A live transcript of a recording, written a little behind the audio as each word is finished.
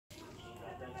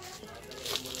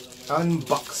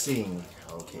Unboxing.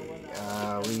 Okay,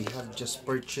 we have just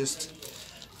purchased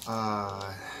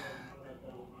a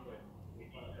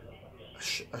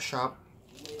shop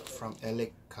from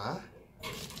Eleka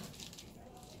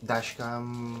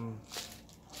Dashcam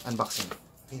unboxing.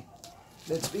 Okay,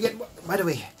 let's begin. By the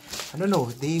way, I don't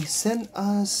know, they sent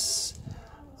us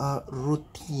a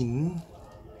routine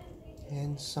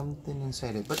and something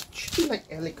inside it, but it should be like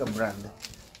Eleka brand.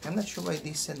 I'm not sure why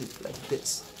they send it like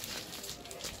this.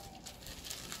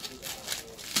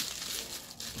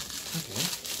 Okay,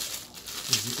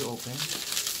 easy to open.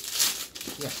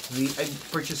 Yeah, I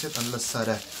purchased it on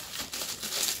Lazada.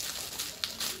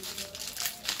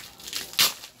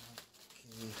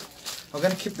 Okay, I'm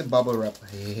gonna keep the bubble wrap.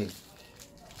 Hey.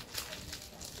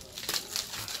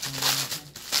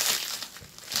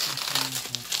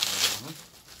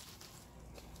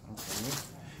 Okay,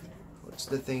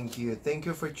 what's the thank you? Thank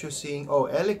you for choosing. Oh,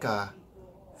 Eleka.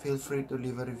 Feel free to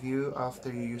leave a review after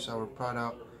you use our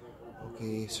product.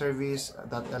 Okay,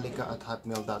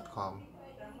 service.eleka@hotmail.com.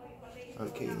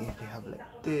 Okay, they have like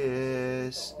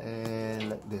this and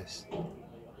like this.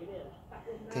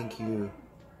 Thank you.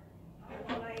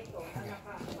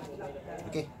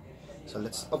 Okay, so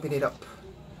let's open it up.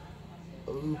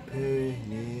 Open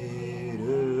it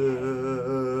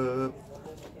up.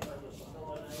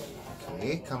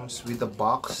 Okay, comes with a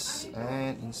box,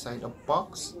 and inside the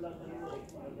box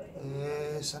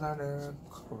is another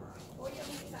cover.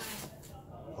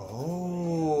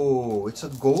 Oh, it's a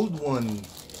gold one.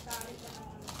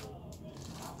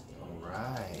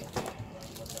 Alright.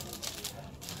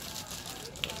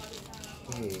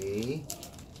 Okay.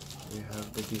 We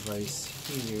have the device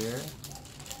here.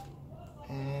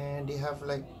 And they have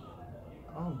like,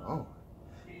 oh.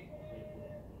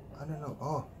 I don't know.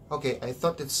 Oh, okay. I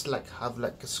thought it's like have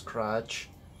like a scratch.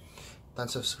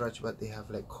 Tons of scratch, but they have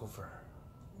like cover.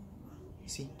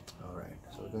 See? Alright.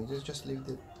 So we're going to just leave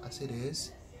it as it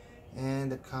is.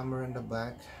 And the camera in the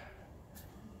back.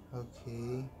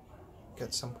 Okay,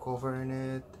 got some cover in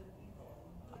it.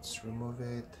 Let's remove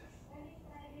it.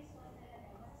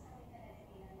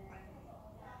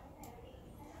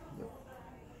 Yep.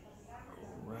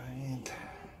 Right.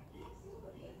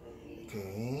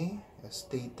 Okay, as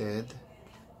stated,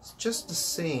 it's just the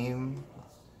same.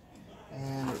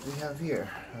 And what we have here,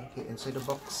 okay, inside the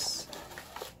box,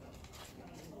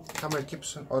 camera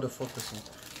keeps on autofocusing.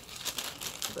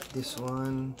 Got this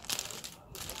one,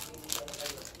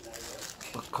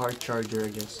 a car charger, I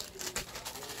guess,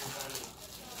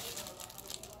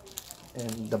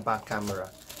 and the back camera.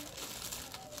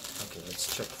 Okay, let's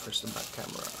check first the back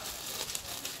camera.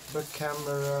 Back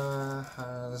camera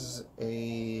has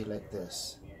a like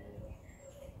this.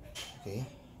 Okay,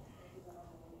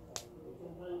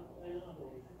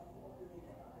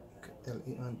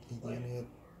 LED on it,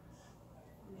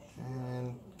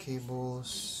 and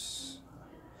cables.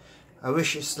 I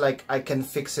wish it's like I can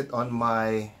fix it on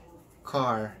my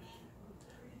car.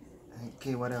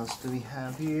 Okay, what else do we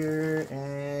have here?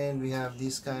 And we have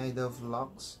this kind of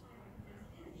locks.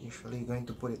 Usually going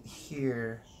to put it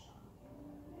here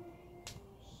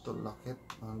to lock it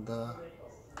on the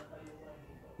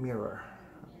mirror.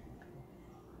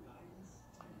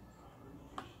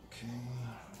 Okay,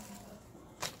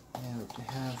 and what we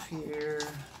have here,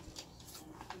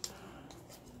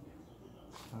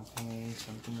 okay,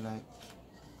 something like,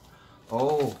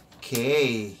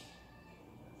 okay,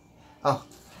 oh,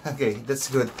 okay, that's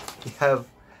good. We have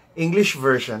English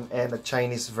version and a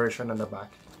Chinese version on the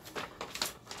back,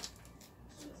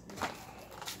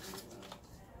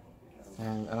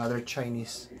 and another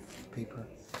Chinese paper,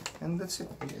 and that's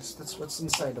it. I guess that's what's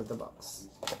inside of the box.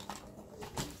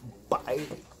 Bye.